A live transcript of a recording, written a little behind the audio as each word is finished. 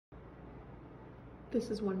This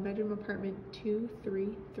is one bedroom apartment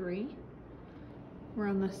 233. We're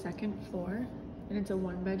on the second floor and it's a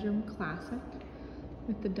one bedroom classic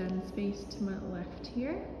with the den space to my left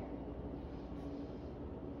here.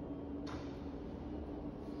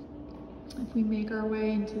 If we make our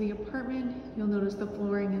way into the apartment, you'll notice the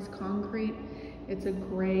flooring is concrete. It's a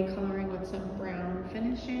gray coloring with some brown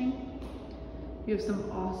finishing. You have some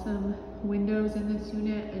awesome windows in this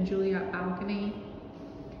unit, a Juliet balcony.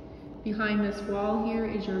 Behind this wall here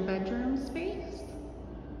is your bedroom space,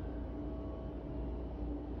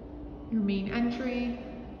 your main entry,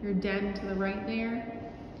 your den to the right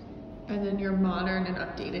there, and then your modern and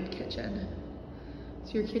updated kitchen.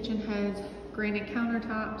 So your kitchen has granite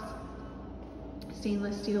countertops,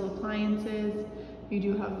 stainless steel appliances. You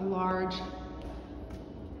do have large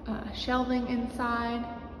shelving inside.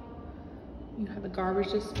 You have a garbage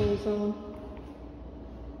disposal.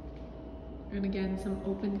 And again, some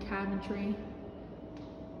open cabinetry,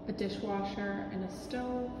 a dishwasher and a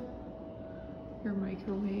stove, your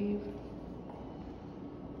microwave.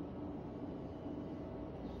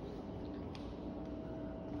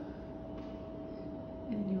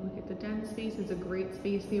 And you look at the den space, it's a great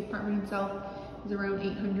space. The apartment itself is around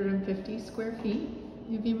 850 square feet.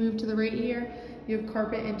 If you move to the right here, you have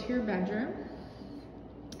carpet into your bedroom.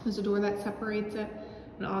 There's a door that separates it,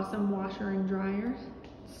 an awesome washer and dryer,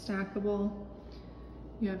 stackable.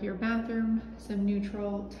 You have your bathroom, some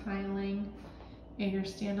neutral tiling, and your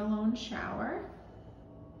standalone shower.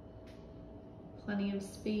 Plenty of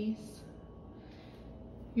space.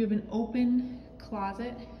 You have an open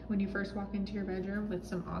closet when you first walk into your bedroom with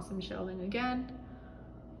some awesome shelving again.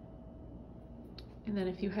 And then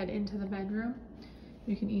if you head into the bedroom,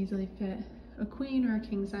 you can easily fit a queen or a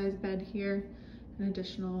king size bed here, an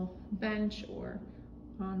additional bench or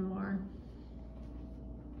armoire.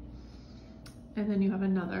 And then you have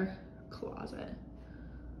another closet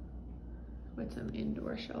with some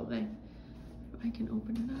indoor shelving. If I can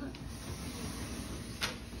open it up.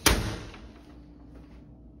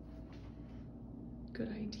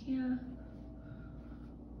 Good idea.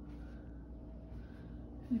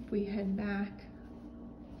 And if we head back,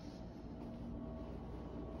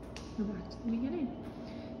 we're back to the beginning.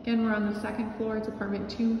 Again, we're on the second floor. It's apartment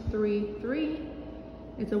 233.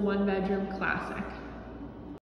 It's a one bedroom classic.